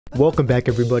Welcome back,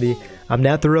 everybody. I'm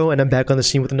Nathurow, and I'm back on the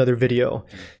scene with another video.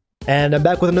 And I'm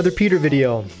back with another Peter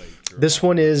video. This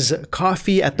one is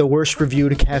coffee at the worst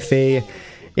reviewed cafe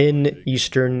in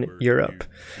Eastern Europe.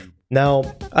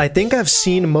 Now, I think I've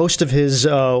seen most of his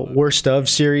worst of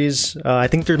series. I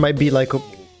think there might be like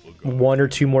one or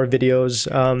two more videos.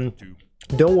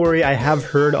 Don't worry, I have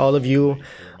heard all of you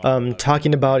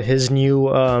talking about his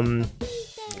new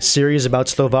series about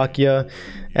Slovakia,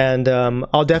 and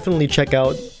I'll definitely check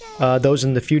out those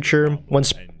in the future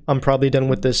once I'm probably done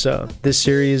with this this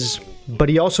series. But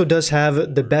he also does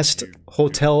have the best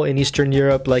hotel in Eastern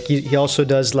Europe. Like he also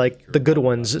does like the good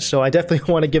ones, so I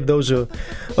definitely want to give those a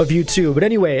view too. But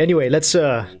anyway, let's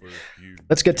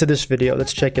get to this video.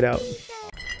 Let's check it out.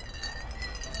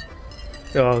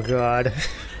 Oh god.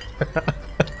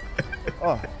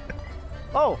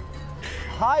 Oh,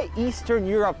 hi Eastern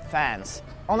Europe fans.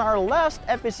 On our last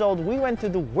episode, we went to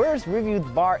the worst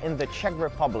reviewed bar in the Czech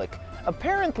Republic.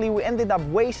 Apparently, we ended up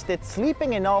wasted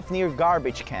sleeping it off near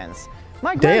garbage cans.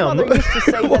 My grandmother used to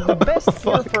say that the best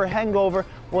cure for a hangover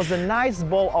was a nice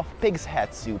bowl of pig's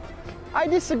head soup. I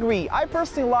disagree. I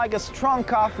personally like a strong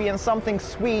coffee and something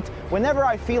sweet whenever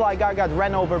I feel like I got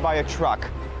ran over by a truck.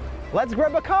 Let's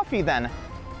grab a coffee then.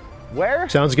 Where?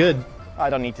 Sounds good. I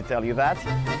don't need to tell you that.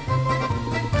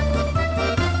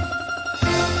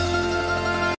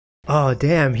 Oh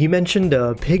damn, he mentioned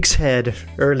a pig's head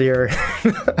earlier.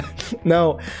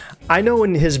 Now, I know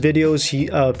in his videos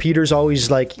Peter's always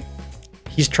like,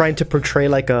 he's trying to portray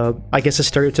like I guess a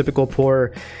stereotypical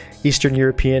poor Eastern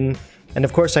European, and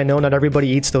of course I know not everybody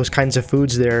eats those kinds of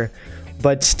foods there,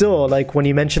 but still, like when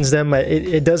he mentions them,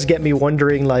 it does get me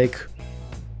wondering, like,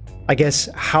 I guess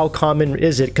how common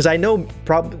is it? Because I know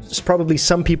probably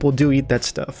some people do eat that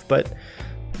stuff, but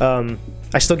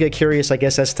I still get curious, I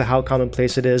guess, as to how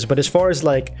commonplace it is. But as far as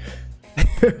like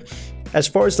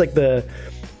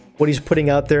what he's putting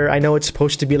out there, I know it's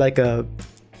supposed to be like a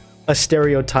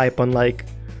stereotype on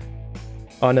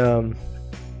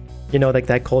you know, like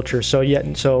that culture. So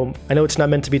yeah, so I know it's not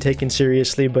meant to be taken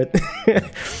seriously, but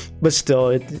but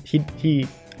still, he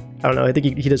I don't know, I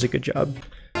think he does a good job.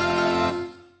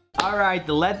 Alright,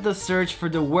 let the search for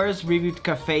the worst reviewed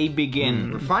cafe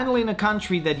begin. We're finally in a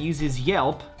country that uses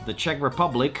Yelp, the Czech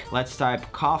Republic. Let's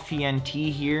type coffee and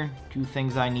tea here. Two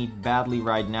things I need badly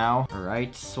right now.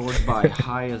 Alright, sort by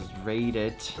highest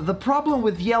rated. The problem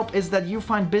with Yelp is that you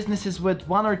find businesses with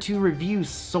 1 or 2 reviews,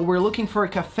 so we're looking for a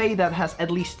cafe that has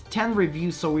at least 10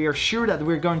 reviews, so we are sure that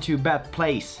we're going to a bad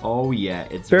place. Oh yeah,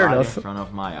 it's Fair right enough. in front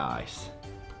of my eyes.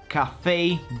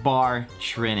 Café Bar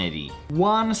Trinity.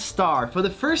 1 star. For the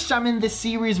first time in this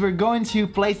series, we're going to a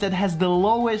place that has the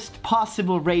lowest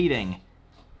possible rating.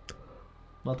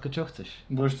 Matko, čo chceš?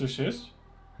 Budeš to jeść?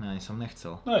 Ne, som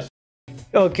nechcel. Nice.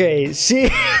 Okay, see?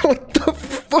 What the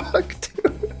fuck,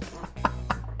 dude?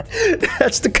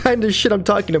 That's the kind of shit I'm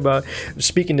talking about.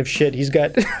 Speaking of shit, he's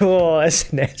got... Oh,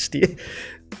 that's nasty.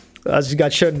 He's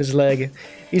got shut in his leg.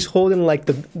 He's holding like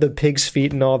the pig's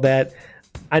feet and all that.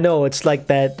 I know, it's like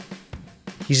that.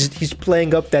 He's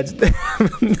playing up that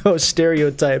those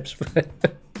stereotypes. But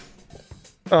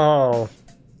oh,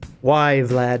 why,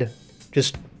 Vlad?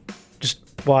 Just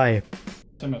why?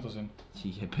 Chcem ja to zjem.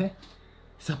 Ti jebe?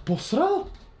 Sa posral?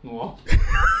 No.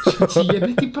 Ti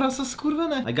jebe, ty prasa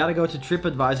skurvené? I gotta go to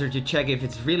TripAdvisor to check if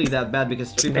it's really that bad,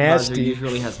 because TripAdvisor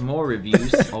usually has more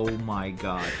reviews. Oh my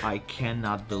god, I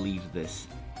cannot believe this.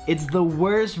 It's the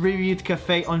worst reviewed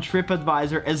cafe on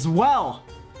TripAdvisor as well!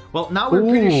 Well, now we're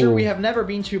pretty sure we have never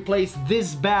been to a place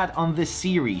this bad on this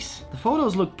series. The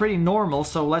photos look pretty normal,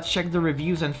 so let's check the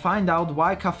reviews and find out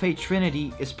why Café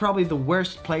Trinity is probably the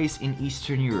worst place in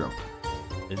Eastern Europe.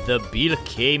 The bill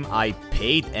came, I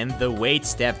paid, and the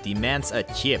waitstaff demands a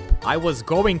tip. I was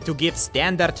going to give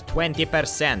standard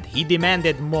 20%. He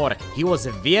demanded more. He was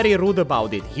very rude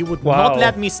about it. He would not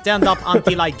let me stand up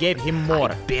until I gave him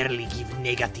more. I barely give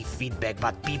negative feedback,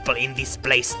 but people in this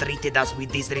place treated us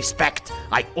with disrespect.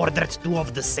 I ordered 2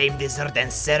 of the same dessert and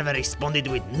server responded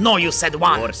with, "No, you said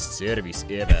 1. Worst service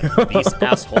ever. These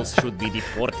assholes should be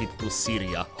deported to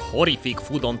Syria. Horrific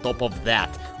food on top of that.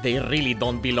 They really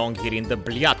don't belong here in the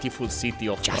beautiful city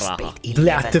of Praha. Just paid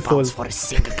 11 pounds for a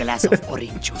single glass of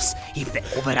orange juice. If the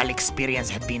overall experience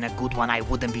had been a good one, I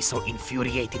wouldn't be so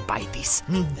infuriated by this.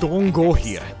 Don't go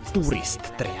here. Tourist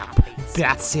trap.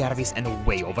 Bad service and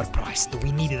way overpriced.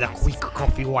 We needed a quick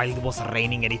coffee while it was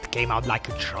raining and it came out like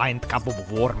a giant cup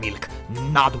of warm milk.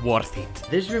 Not worth it.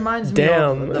 This reminds me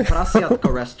of the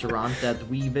Prasiatko restaurant that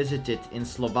we visited in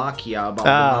Slovakia about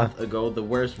a month ago. The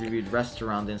worst reviewed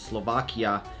restaurant in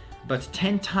Slovakia, but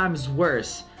 10 times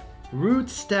worse. Rude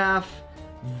staff,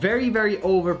 very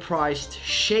overpriced,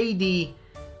 shady,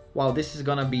 Wow, this is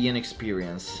gonna be an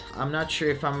experience. I'm not sure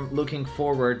if I'm looking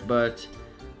forward, but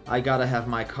I gotta have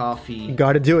my coffee. You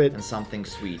gotta do it. And something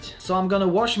sweet. So I'm gonna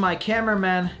wash my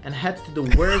cameraman and head to the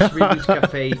worst reviewed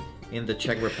cafe in the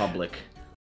Czech Republic.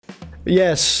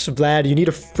 Yes, Vlad, you need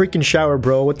a freaking shower,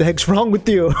 bro. What the heck's wrong with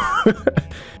you?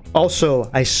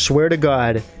 Also, I swear to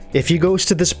God, if he goes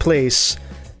to this place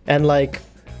and like,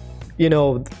 you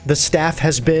know, the staff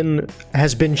has been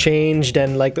changed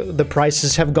and like the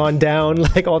prices have gone down,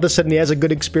 like all of a sudden he has a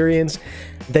good experience,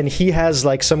 then he has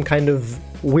like some kind of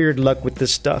weird luck with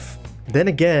this stuff. Then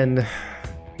again,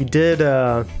 he did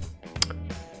have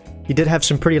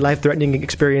some pretty life-threatening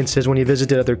experiences when he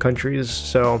visited other countries,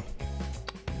 so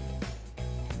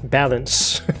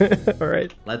balance. All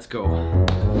right, let's go.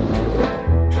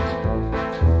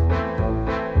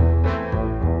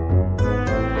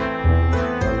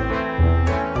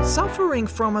 Suffering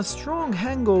from a strong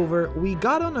hangover, we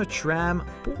got on a tram,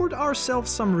 poured ourselves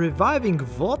some reviving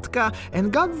vodka,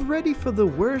 and got ready for the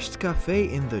worst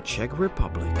cafe in the Czech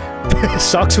Republic.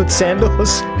 Socks with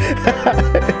sandals.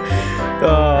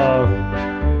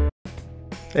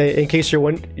 In case you're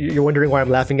wondering why I'm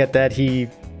laughing at that, he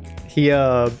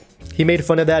made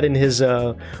fun of that in his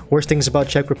worst things about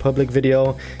Czech Republic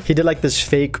video. He did like this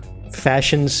fake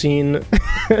fashion scene.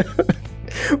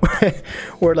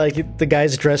 where like the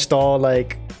guy's dressed all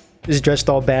like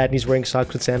bad and he's wearing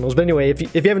socks with sandals. But anyway, if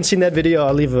you haven't seen that video,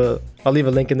 I'll leave a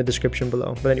link in the description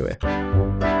below. But anyway,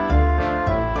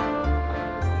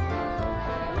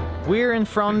 we're in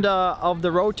front of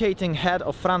the rotating head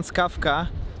of Franz Kafka,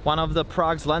 one of the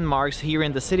Prague's landmarks here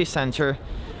in the city center.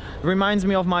 Reminds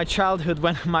me of my childhood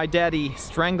when my daddy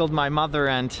strangled my mother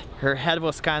and her head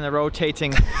was kind of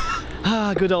rotating.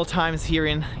 Good old times here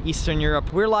in Eastern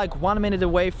Europe. We're like 1 minute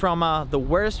away from the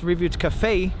worst reviewed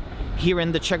cafe here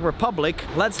in the Czech Republic.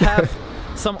 Let's have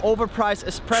some overpriced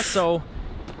espresso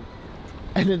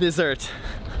and a dessert.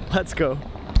 Let's go.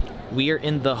 We're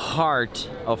in the heart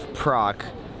of Prague.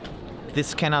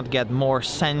 This cannot get more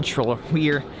central.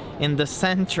 We're in the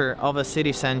center of a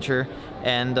city center,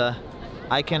 and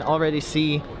I can already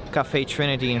see Café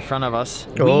Trinity in front of us.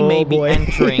 We may be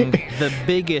entering the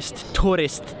biggest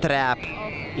tourist trap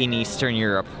in Eastern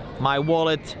Europe. My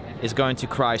wallet is going to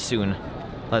cry soon.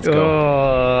 Let's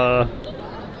go.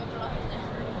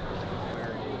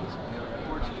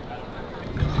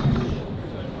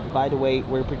 By the way,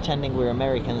 we're pretending we're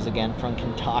Americans again from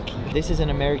Kentucky. This is an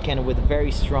American with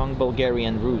very strong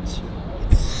Bulgarian roots.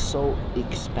 It's so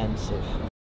expensive.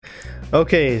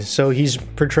 Okay, so he's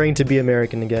portraying to be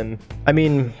American again. I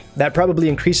mean, that probably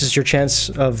increases your chance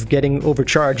of getting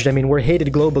overcharged. I mean, we're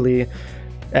hated globally,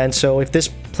 and so if this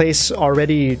place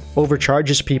already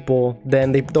overcharges people,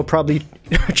 then they'll probably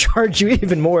charge you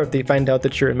even more if they find out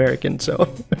that you're American, so...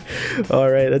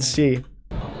 Alright, let's see.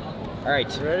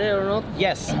 Alright. Ready or not?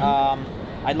 Yes.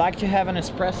 I'd like to have an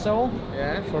espresso.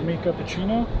 Yeah. For me,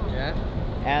 cappuccino. Yeah.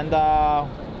 And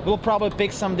we'll probably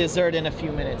pick some dessert in a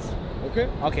few minutes. Okay.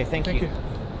 Okay, thank you.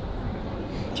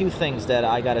 Two things that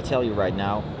I gotta tell you right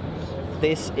now.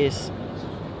 This is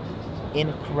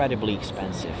incredibly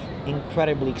expensive.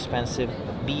 Incredibly expensive.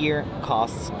 Beer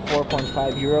costs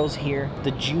 4.5 euros here.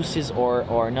 The juices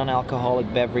or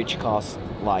non-alcoholic beverage costs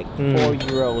like 4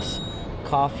 euros.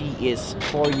 Coffee is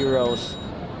 4 euros.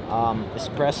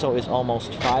 Espresso is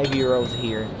almost 5 euros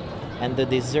here. And the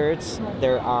desserts,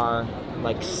 there are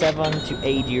like 7 to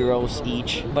 8 euros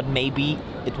each, but maybe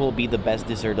it will be the best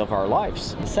dessert of our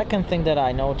lives. The second thing that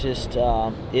I noticed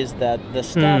is that the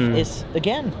staff is,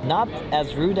 again, not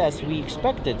as rude as we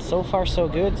expected. So far so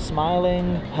good,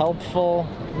 smiling, helpful,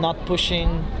 not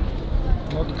pushing.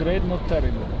 Not great, not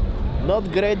terrible.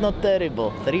 Not great, not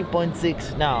terrible.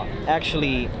 3.6. Now,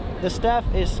 actually, the staff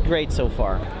is great so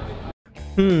far.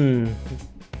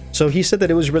 So he said that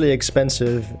it was really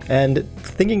expensive, and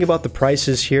thinking about the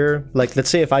prices here, like let's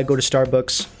say if I go to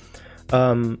Starbucks,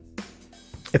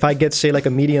 if I get say like a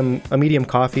medium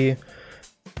coffee,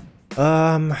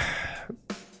 I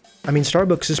mean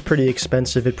Starbucks is pretty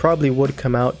expensive. It probably would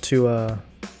come out to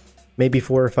maybe $4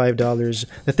 or $5.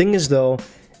 The thing is though,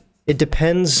 it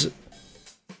depends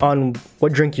on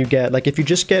what drink you get. Like if you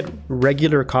just get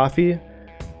regular coffee,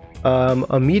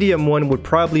 a medium one would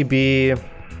probably be...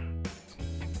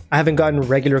 I haven't gotten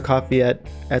regular coffee at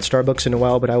Starbucks in a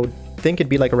while, but I would think it'd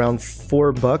be like around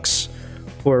 $4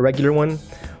 for a regular one.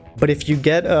 But if you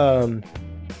get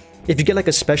like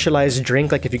a specialized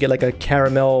drink, like if you get like a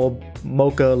caramel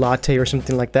mocha latte or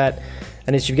something like that,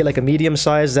 and if you get like a medium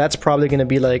size, that's probably going to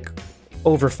be like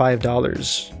over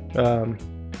 $5.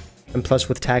 And plus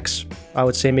with tax, I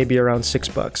would say maybe around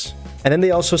 $6. And then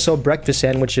they also sell breakfast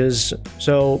sandwiches.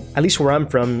 So at least where I'm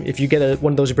from, if you get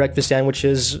one of those breakfast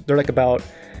sandwiches, they're like about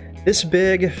this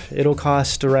big. It'll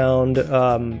cost around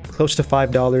close to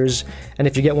 $5. And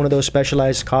if you get one of those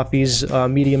specialized coffees,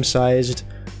 medium sized,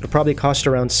 it'll probably cost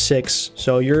around $6.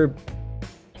 So you're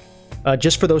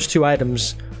just for those two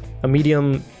items, a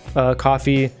medium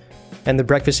coffee and the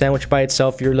breakfast sandwich by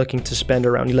itself, you're looking to spend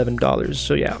around $11.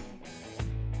 So yeah,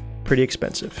 pretty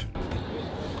expensive.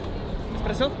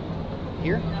 Espresso?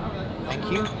 Here.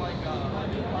 Thank you.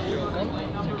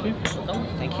 Thank you.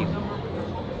 Thank you.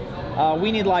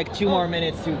 We need like 2 more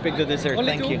minutes to pick the dessert.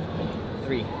 Only Thank 2? you.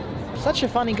 3. Such a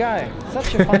funny guy.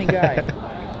 Such a funny guy.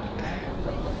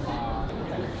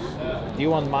 Do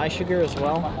you want my sugar as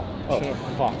well? Oh, Sure.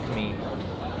 fuck me.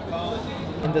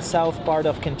 In the south part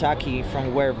of Kentucky,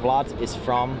 from where Vlad is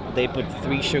from, they put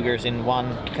 3 sugars in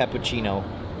 1 cappuccino.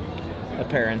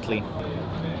 Apparently.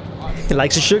 He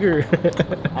likes the sugar.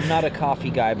 I'm not a coffee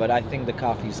guy, but I think the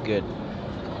coffee's good.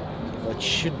 Well, it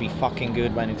should be fucking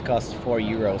good when it costs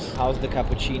 €4. How's the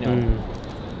cappuccino?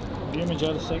 Give me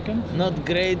just a second. Not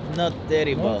great, not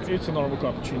terrible. No, it's a normal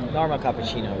cappuccino. Normal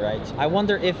cappuccino, right? I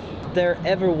wonder if there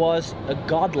ever was a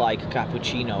godlike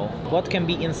cappuccino. What can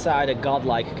be inside a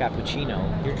godlike cappuccino?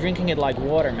 You're drinking it like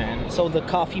water, man. So the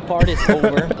coffee part is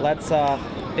over. Let's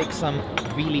pick some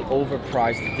really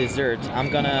overpriced dessert. I'm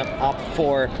gonna opt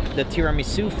for the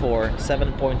tiramisu for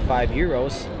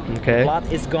 €7.5. Okay. Vlad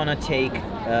is gonna take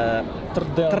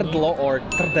trdlo or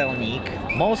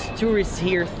trdelnik. Most tourists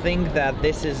here think that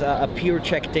this is a pure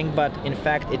Czech thing, but in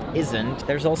fact it isn't.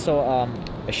 There's also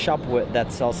a shop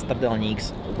that sells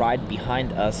trdelniks right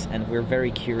behind us, and we're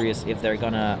very curious if they're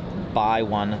gonna buy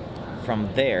one from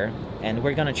there. And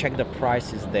we're gonna check the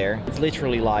prices there. It's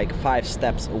literally like 5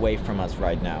 steps away from us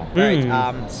right now. Right,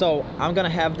 so I'm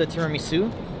gonna have the tiramisu.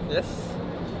 Yes.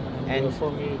 And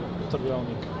For me,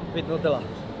 trdelnik. With Nutella.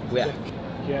 yeah,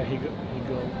 Yeah, he go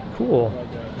Cool.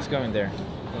 like that. he's going there.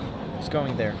 He's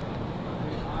going there.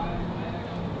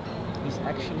 He's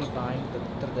actually buying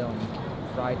the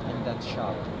trdelnik right in that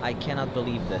shop. I cannot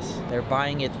believe this. They're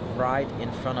buying it right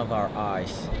in front of our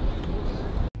eyes.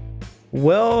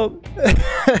 Well,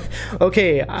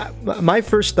 okay, my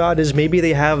first thought is maybe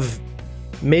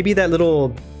that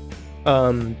little,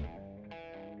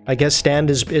 I guess stand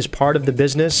is part of the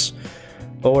business,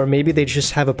 or maybe they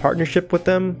just have a partnership with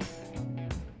them.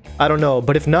 I don't know,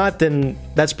 but if not, then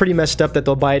that's pretty messed up that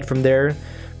they'll buy it from there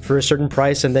for a certain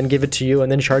price and then give it to you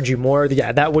and then charge you more.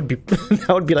 Yeah, that would be that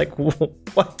would be like,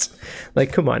 what?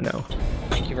 Like, come on now.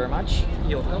 Thank you very much.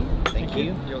 You're welcome. Thank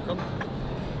you. You're welcome.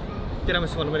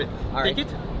 Tiramisu 1 minute. All right. Take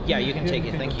it? Yeah, you can take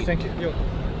it. Thank you. Thank you.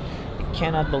 I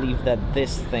cannot believe that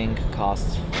this thing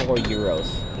costs €4.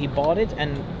 He bought it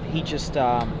and he just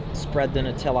spread the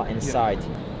Nutella inside.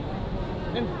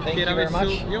 Thank you very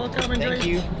much. You're welcome. Enjoy Thank it.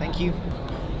 you. Thank you.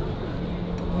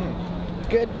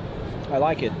 Good. I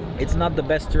like it. It's not the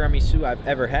best tiramisu I've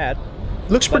ever had.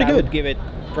 Looks But pretty I would good. give it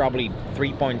probably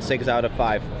 3.6 out of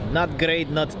 5. Not great,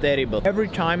 not terrible. Every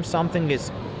time something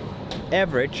is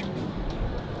average,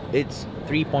 it's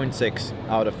 3.6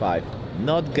 out of 5.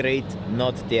 Not great,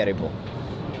 not terrible.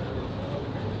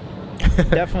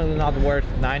 Definitely not worth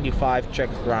 95 Czech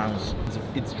crowns.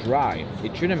 It's dry.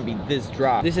 It shouldn't be this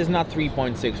dry. This is not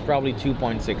 3.6, probably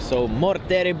 2.6. So more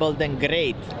terrible than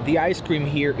great. The ice cream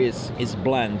here is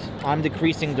bland. I'm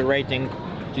decreasing the rating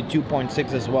to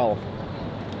 2.6 as well.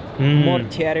 More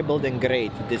terrible than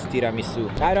great, this tiramisu.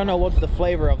 I don't know what's the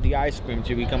flavor of the ice cream,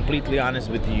 to be completely honest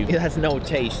with you. It has no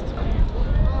taste.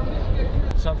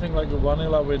 Something like a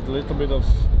vanilla with a little bit of...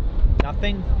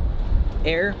 Nothing?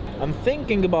 Air? I'm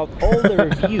thinking about all the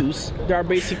reviews. There are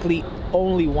basically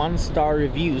only 1-star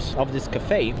reviews of this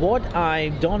cafe. What I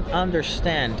don't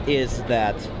understand is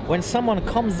that when someone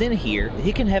comes in here,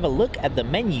 he can have a look at the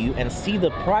menu and see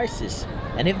the prices.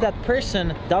 And if that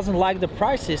person doesn't like the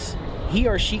prices, he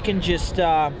or she can just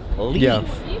leave. Yeah.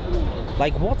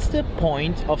 Like, what's the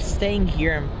point of staying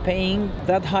here and paying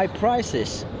that high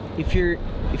prices if you're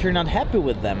not happy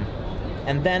with them?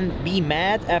 And then be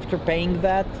mad after paying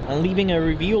that and leaving a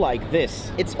review like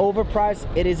this. It's overpriced,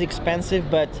 it is expensive,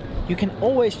 but you can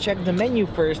always check the menu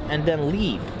first and then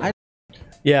leave.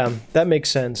 Yeah, that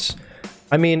makes sense.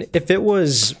 I mean, if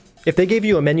they gave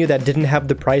you a menu that didn't have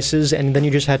the prices and then you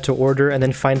just had to order and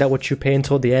then find out what you pay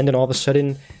until the end and all of a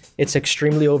sudden it's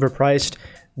extremely overpriced,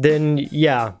 then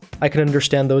yeah, I can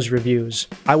understand those reviews.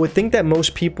 I would think that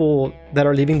most people that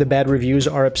are leaving the bad reviews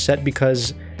are upset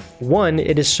because, one,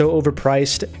 it is so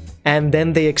overpriced, and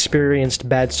then they experienced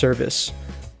bad service.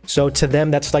 So to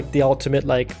them, that's like the ultimate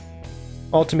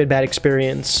bad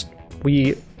experience.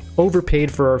 We overpaid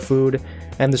for our food,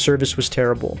 and the service was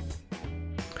terrible.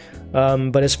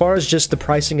 But as far as just the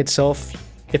pricing itself,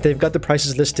 if they've got the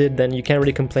prices listed, then you can't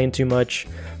really complain too much.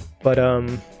 But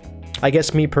I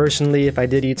guess me personally, if I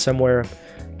did eat somewhere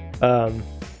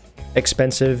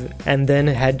expensive and then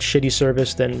had shitty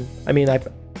service, then I mean,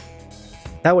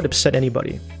 that would upset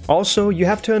anybody. Also, you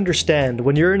have to understand,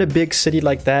 when you're in a big city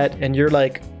like that and you're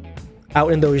like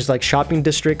out in those like shopping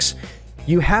districts,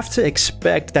 you have to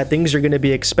expect that things are going to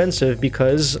be expensive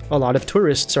because a lot of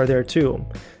tourists are there too.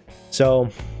 So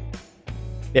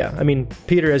yeah, I mean,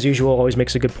 Peter, as usual, always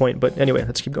makes a good point, but anyway,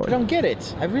 let's keep going. I don't get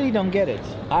it. I really don't get it.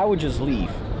 I would just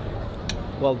leave.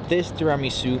 Well, this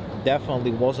tiramisu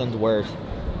definitely wasn't worth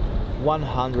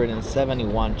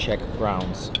 171 Czech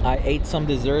crowns. I ate some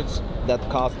desserts that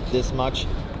cost this much,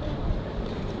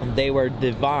 and they were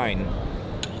divine.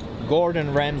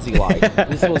 Gordon Ramsay-like.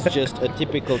 This was just a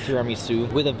typical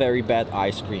tiramisu with a very bad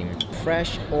ice cream.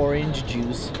 Fresh orange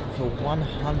juice for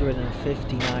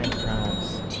 159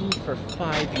 crowns. Tea for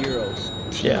 5 euros.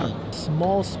 Tea. Yeah.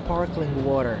 Small sparkling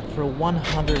water for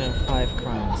 105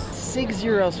 crowns. 6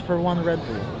 euros for one Red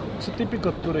Bull. It's a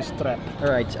typical tourist trap.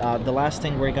 Alright, the last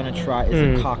thing we're gonna try is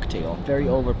a cocktail. Very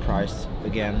overpriced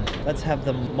again. Let's have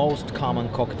the most common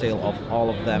cocktail of all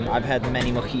of them. I've had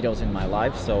many mojitos in my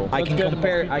life, so I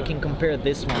can compare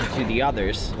this one to the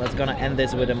others. Let's gonna end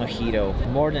this with a mojito.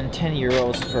 More than 10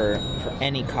 euros for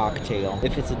any cocktail.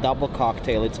 If it's a double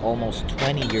cocktail, it's almost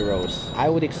 20 euros. I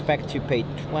would expect to pay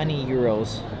 20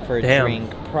 euros for a drink,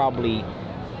 probably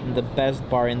in the best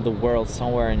bar in the world,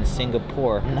 somewhere in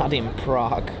Singapore, not in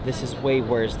Prague. This is way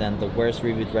worse than the worst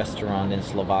reviewed restaurant in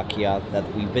Slovakia that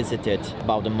we visited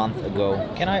about a month ago.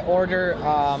 Can I order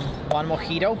one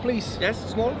mojito, please? Yes,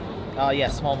 small? Yeah,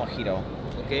 small mojito.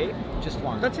 Okay. Just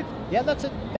one. That's it? Yeah, that's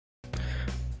it.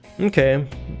 Okay,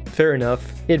 fair enough.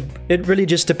 It really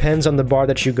just depends on the bar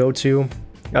that you go to.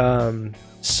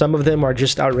 Some of them are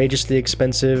just outrageously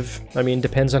expensive. I mean,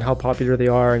 depends on how popular they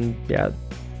are and yeah,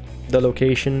 the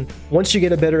location. Once you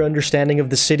get a better understanding of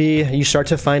the city, you start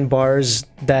to find bars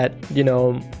that, you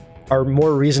know, are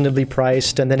more reasonably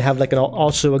priced and then have like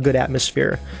also a good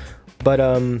atmosphere. But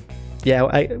yeah,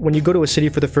 when you go to a city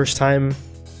for the first time,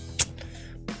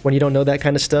 when you don't know that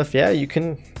kind of stuff, yeah, you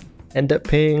can end up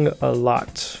paying a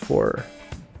lot for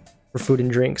food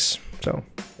and drinks. So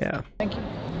yeah. Thank you.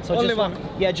 So Only just one?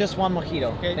 Yeah, just one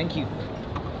mojito. Okay. Thank you.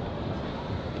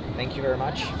 Thank you very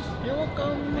much. You're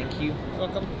welcome. Thank you.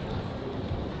 Welcome.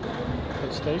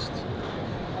 Let's taste.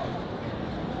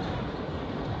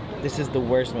 This is the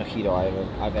worst mojito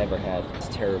I've ever had. It's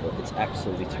terrible. It's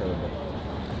absolutely terrible.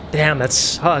 Damn, that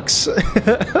sucks.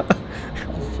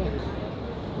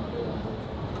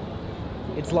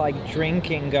 It's like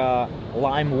drinking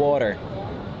lime water.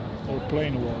 Or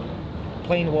plain water.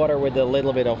 Plain water with a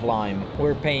little bit of lime.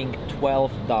 We're paying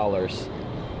 $12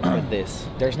 for this.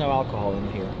 There's no alcohol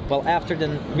in here. Well, after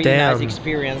the really nice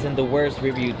experience in the worst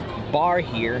reviewed bar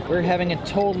here, we're having a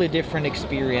totally different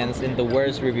experience in the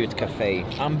worst reviewed cafe.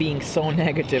 I'm being so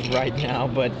negative right now,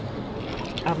 but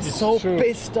I'm so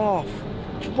pissed off.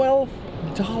 $12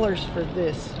 for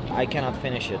this. I cannot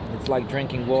finish it. It's like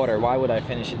drinking water. Why would I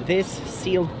finish it? This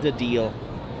sealed the deal.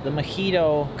 The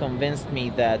mojito convinced me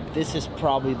that this is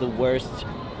probably the worst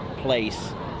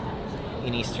place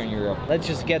in Eastern Europe. Let's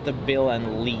just get the bill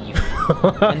and leave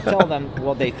and tell them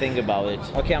what they think about it.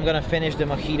 Okay, I'm gonna finish the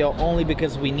mojito only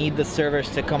because we need the servers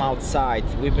to come outside.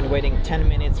 We've been waiting 10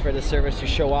 minutes for the servers to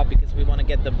show up because we want to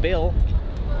get the bill.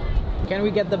 Can we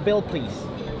get the bill, please?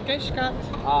 Cash card?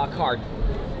 Card.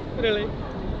 Really?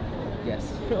 Yes.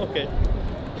 Okay.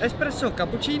 Espresso,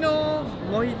 cappuccino,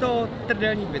 mojito,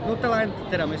 trdelník with Nutella and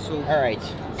tiramisu. Alright.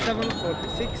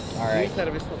 7.46. Alright.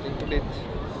 Service not included.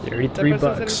 33 10%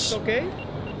 service bucks. okay?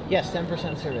 Yes, 10%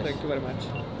 service. Thank you very much.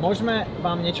 Môžeme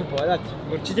vám niečo povedať?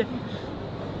 Určite.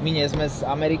 My nie sme z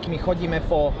Ameriky, my chodíme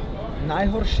po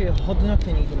najhoršie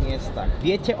hodnotených miestach.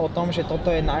 Viete o tom, že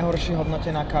toto je najhoršie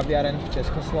hodnotená kaviareň v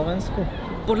Československu?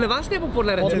 Podle vás nebo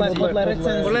podle recenzí? Podle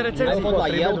recenzí.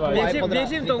 Podle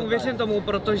recenzí. Věřím tomu,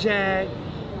 protože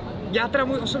já teda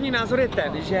můj osobní názor je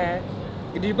ten, že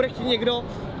když bude chtít někdo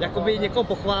jakoby někoho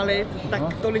pochválit,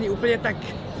 tak to není úplně tak,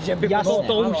 že by po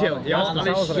toužil, jo? Ale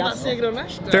když vás někdo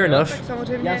naštve, tak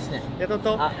samozřejmě je to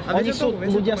to. A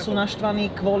ľudia sú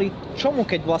naštvaní kvôli čomu,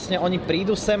 keď vlastne oni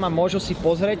prídu sem a môžu si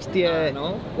pozrieť tie,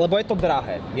 lebo je to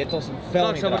drahé, je to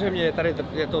veľmi drahé. Samozřejmě tady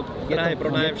je to drahé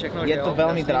pronájem všechno. Je to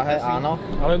veľmi drahé, áno.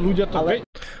 Ale ľudia to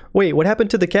Wait, what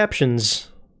happened to the captions?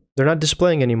 They're not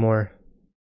displaying anymore.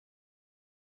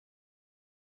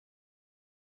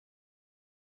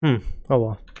 Ale Oh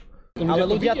well.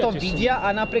 ľudia to vidia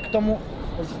a napriek tomu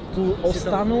tu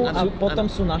ostanú a potom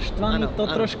sú naštvaní, to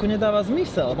trošku nedáva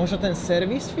zmysel. Možno ten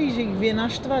service fee, že ich vie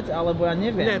naštvať, alebo ja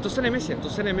neviem. Ne, to se nemyslím.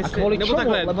 A kvôli čomu?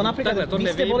 Lebo napríklad vy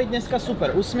ste boli dneska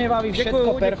super, usmievaví,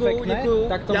 všetko perfektné,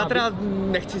 tak to já teda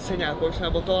nechci se nějak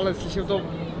nebo to, ale slyším to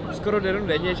skoro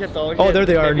denně, že to, oh, there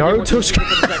they are, Naruto.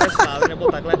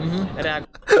 Nebo takhle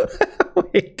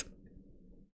Wait.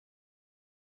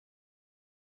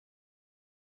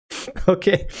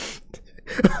 Okay.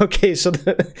 Okay, so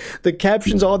the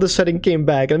captions all of a sudden came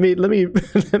back. Let me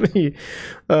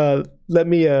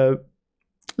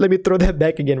throw that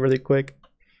back again really quick.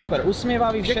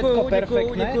 Usmievaví, všetko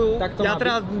perfektné, tak to já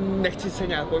teda nechci se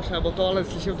nějak nebo to, ale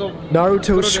slyším to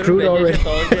Naruto screwed already.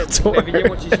 Že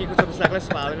nevidím očišníku, co by se takhle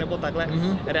smáli, nebo takhle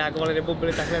reagovali, nebo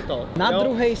byli takhle to. Na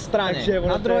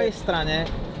druhej strane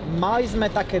mali sme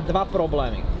také dva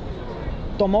problémy.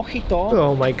 To mojito.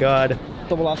 Oh my god.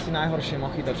 To bolo asi najhoršie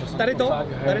mojito, čo som Tady to,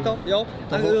 jo.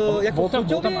 Bol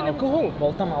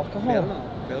tam alkohol?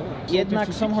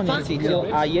 Jednak som ho necítil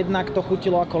a jednak to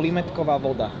chutilo ako limetková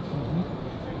voda.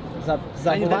 Za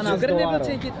 $12.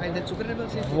 Ani ten cukr nebyl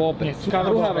cítit? Vôbec.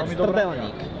 Druhá vec,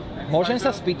 trdelník. Môžem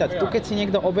sa spýtať, tu keď si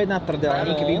niekto objedná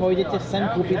trdelník, vy ho idete sem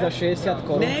kúpiť za 60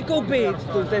 korun? Ne koupit,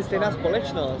 to je stejná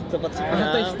společnost. To patří k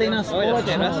nám. To je stejná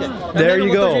společnost. There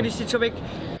you go. Když si člověk...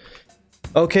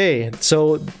 Okay,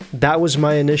 so that was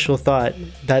my initial thought,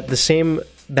 that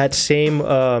that same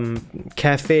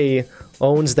cafe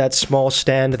owns that small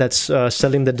stand that's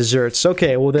selling the desserts.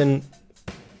 Okay, well then,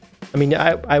 I mean,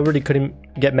 I really couldn't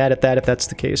get mad at that if that's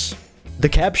the case. The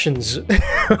captions,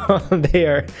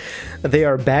 they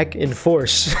are back in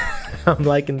force. I'm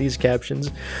liking these captions.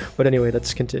 But anyway,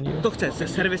 let's continue. To chce se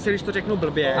servis, když to řeknu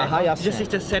blbě, Aha, že si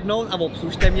chce sednout a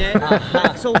obslužte mě,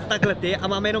 tak jsou takhle ty a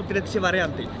máme jenom tyhle 3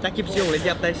 varianty. Taky přijdou lidi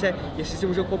a ptají se, jestli si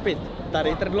můžou koupit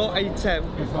tady trdlo a jít sem.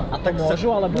 A tak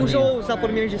môžu, alebo můžou za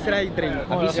podmínky, že si dají drink.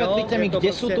 A vysvetlite mi, kde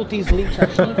sú tu tí zlí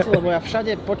čašníci, lebo ja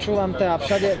všade počúvam a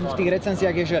všade v tých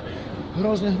recenziách je, že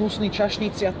hrozně hnusný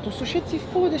čašníci a tu jsou všetci v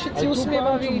pohodě, všetci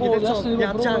usměvaví.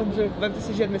 Vemte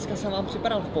si, že dneska jsem vám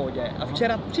připadal v pohodě a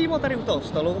včera přímo tady u toho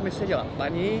stolu mi seděla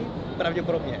paní,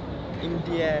 pravděpodobně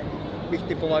Indie, bych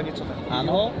typoval něco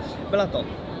takového. Byla to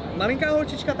malinká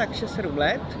holčička, tak 6-7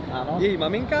 let, její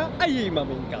maminka a její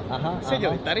maminka.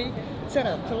 Seděli tady,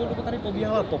 dcera celou dobu tady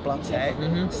pobíhala po place,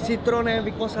 s citronem,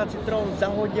 vykosala citron,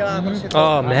 zahodila, prostě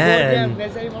to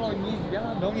nezajímalo nic,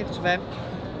 dělala dovnitř ven.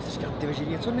 Říkám, ty že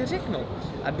něco neřeknou.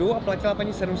 A jdu a platila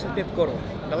paní 705 korun.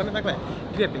 Dala mi takhle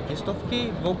 2 500,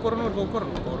 2 korun, 2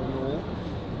 korun.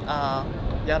 A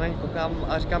já na ní koukám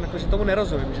a říkám, jako, že tomu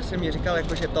nerozumím, že jsem jí říkal,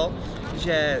 jako, že to,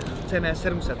 že cena je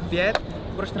 705,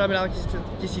 proč teda mi dává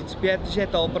 1005, že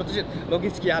to, protože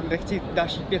logicky já nechci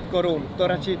další 5 korun, to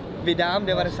radši vydám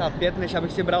 95, než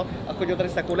abych si bral a chodil tady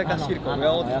s takovouhle kasírkou,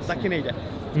 jo, to taky nejde.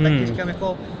 Tak říkám,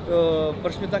 jako,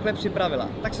 proč mě to takhle připravila.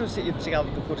 Tak jsem si i říkal,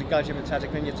 že mi třeba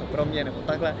řekne něco pro mě, nebo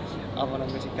takhle, a ona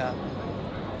mi říká,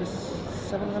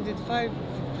 705,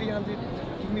 300,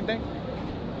 give me back.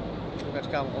 Tak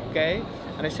říkám, OK.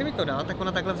 A než se mi to dá, tak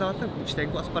ona takhle vzala ten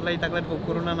účtenku a spadla jí takhle 2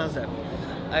 korun na zem.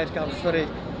 A já říkám, sorry,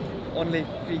 only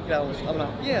 3 crowns. A ona,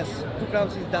 yes, 2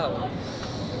 crowns is down.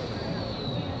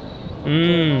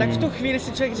 Tak v tu chvíli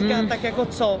si člověk říká, tak jako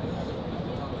co?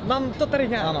 Mám to tady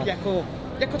nějak,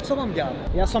 jako co mám dělat?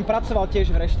 Ja som pracoval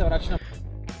tiež v reštauračnom.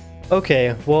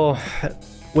 Okay, well,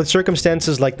 with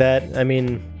circumstances like that, I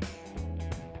mean,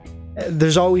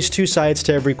 there's always 2 sides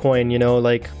to every coin, you know,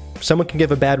 like, someone can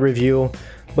give a bad review,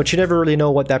 but you never really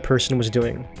know what that person was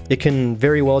doing. It can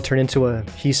very well turn into a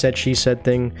he said, she said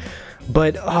thing.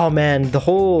 But, oh man,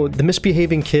 the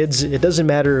misbehaving kids, it doesn't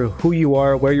matter who you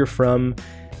are, where you're from.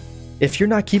 If you're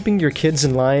not keeping your kids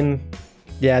in line,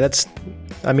 yeah,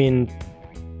 I mean,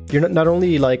 you're not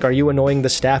only like, are you annoying the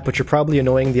staff, but you're probably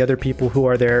annoying the other people who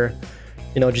are there,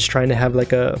 you know, just trying to have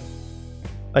like a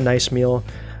nice meal.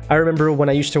 I remember when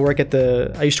I used to work at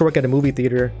a movie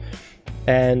theater,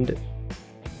 and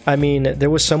I mean, there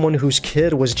was someone whose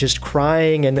kid was just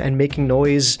crying and making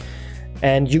noise,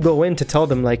 and you go in to tell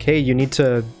them like, hey, you need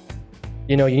to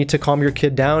calm your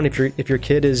kid down. If your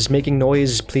kid is making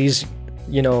noise, please,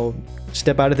 you know,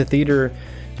 step out of the theater,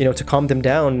 you know, to calm them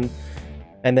down,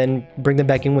 and then bring them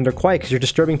back in when they're quiet because you're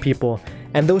disturbing people.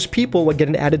 And those people would get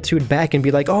an attitude back and be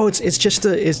like, oh, it's just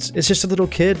a little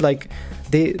kid, like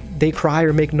they cry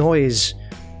or make noise.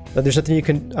 There's nothing you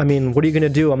can, I mean, what are you gonna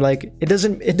do? I'm like, it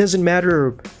doesn't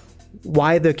matter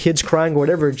why the kid's crying or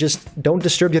whatever, just don't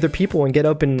disturb the other people and get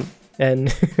up and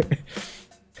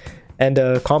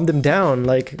calm them down.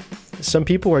 Like, some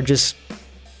people are just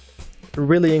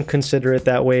really inconsiderate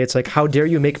that way. It's like, how dare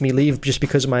you make me leave just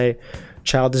because my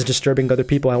child is disturbing other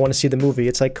people? I want to see the movie.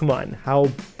 It's like, come on,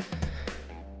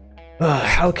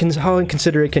 How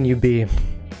inconsiderate can you be?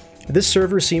 This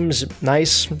server seems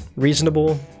nice,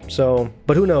 reasonable, so,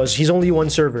 but who knows? He's only one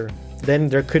server. Then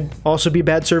there could also be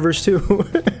bad servers too.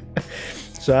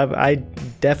 So I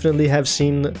definitely have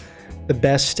seen the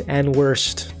best and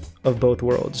worst of both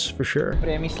worlds, for sure.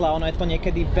 Priemysle, ono je to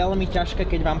niekedy veľmi ťažké,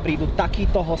 keď vám prídu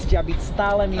takíto hostia byť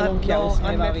stále milonky a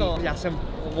usmievaví. Já jsem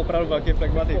opravdu velký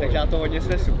pragmatik, takže já to hodně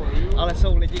snesu. Ale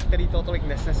jsou lidi, kteří to tolik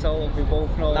nesnesou,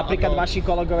 vybouchnou. Napríklad vaši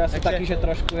kolegovia sú takí, že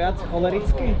trošku viac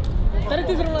cholerický. Tady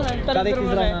ty zrovna ne, tady ty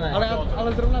zrovna ne.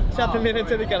 Ale zrovna třeba ten jeden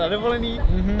se teďka na dovolený,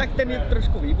 tak ten je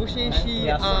trošku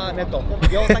výbušnější a ne to.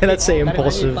 Jo, taky, Let's say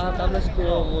impulsive. Tamhle z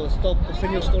toho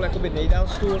posledního stolu jakoby nejdál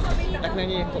stůl, tak na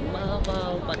něj jako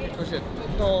mával, tak jakože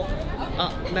to.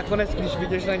 A nakonec, když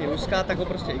viděl, že na něj luská, tak ho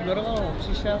prostě ignoroval, on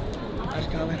přišel. A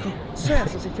říkám jako, co já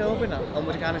jsem si chtěl objednat? A on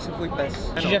mu říká, nesem tvůj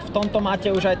pes. Čiže v tomto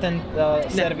máte už aj ten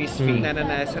service fee?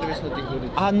 Ne, service not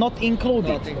included. A not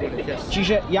included? Not included, yes.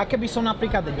 Čiže ja keby som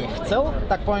napríklad nechcel,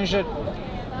 tak poviem, že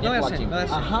neplatím. No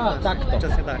jasne. Aha, takto.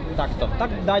 Přesně tak. Takto. Tak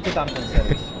dajte tam ten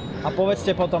servis. A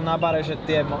povedzte potom na bare, že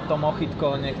to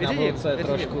mochitko nech na budúce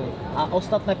trošku. A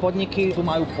ostatné podniky tu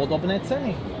majú podobné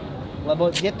ceny? Lebo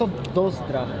je to dosť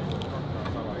drahé.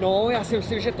 No, já si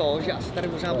myslím, že že asi tady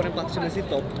možná budeme patřit mezi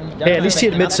top. Hey, at least he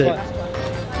admits it.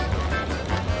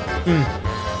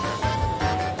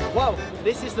 Wow,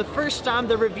 this is the first time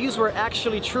the reviews were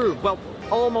actually true. Well,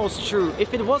 almost true.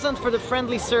 If it wasn't for the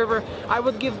friendly server, I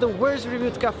would give the worst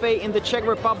reviewed cafe in the Czech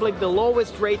Republic the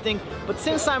lowest rating, but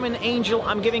since I'm an angel,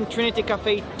 I'm giving Trinity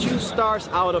Cafe 2 stars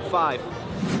out of 5.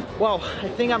 Wow, I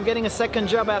think I'm getting a second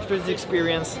job after this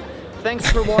experience.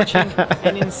 Thanks for watching.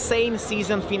 An insane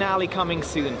season finale coming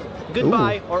soon.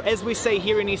 Goodbye, or as we say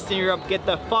here in Eastern Europe, get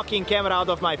the fucking camera out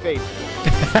of my face.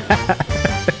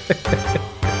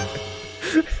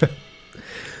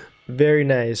 Very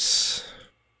nice.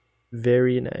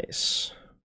 Very nice.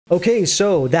 Okay,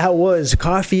 so that was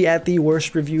coffee at the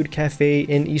worst reviewed cafe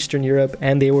in Eastern Europe,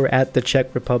 and they were at the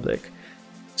Czech Republic.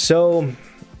 So,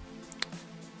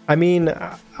 I mean,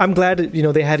 I'm glad, you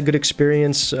know, they had a good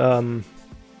experience.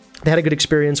 They had a good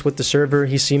experience with the server.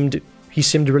 He seemed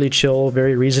really chill,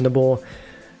 very reasonable.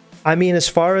 I mean, as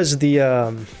far as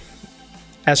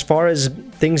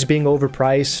things being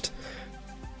overpriced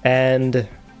and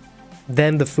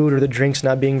then the food or the drinks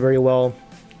not being very well,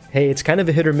 hey, it's kind of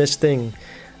a hit or miss thing.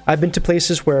 I've been to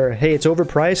places where, hey, it's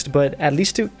overpriced, but at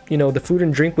least you know, the food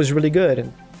and drink was really good.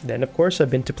 And then, of course, I've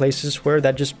been to places where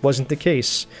that just wasn't the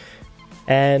case.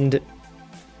 And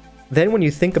then when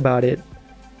you think about it,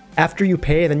 after you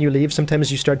pay and then you leave,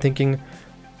 sometimes you start thinking,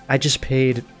 I just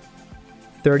paid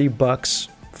 $30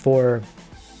 for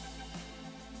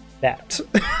that,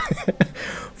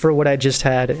 for what I just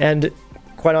had. And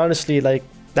quite honestly, like,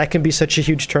 that can be such a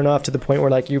huge turnoff to the point where,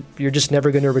 like, you're just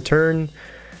never going to return.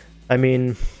 I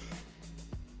mean,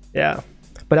 yeah.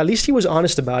 But at least he was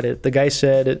honest about it. The guy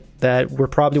said that we're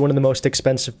probably one of the most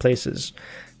expensive places.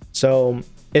 So,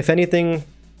 if anything,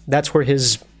 that's where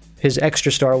his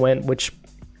extra star went, which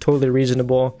totally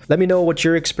reasonable. Let me know what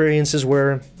your experiences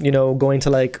were, you know, going to,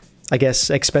 like, I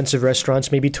guess, expensive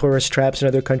restaurants, maybe tourist traps in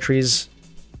other countries.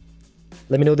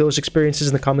 Let me know those experiences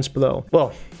in the comments below.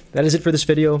 Well, that is it for this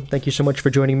video. Thank you so much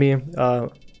for joining me.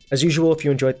 As usual, if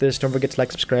you enjoyed this, don't forget to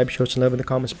like, subscribe, show some love in the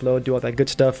comments below, do all that good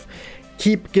stuff.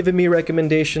 Keep giving me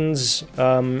recommendations,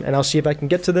 and I'll see if I can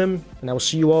get to them, and I will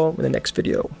see you all in the next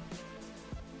video.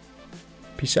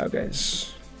 Peace out,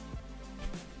 guys.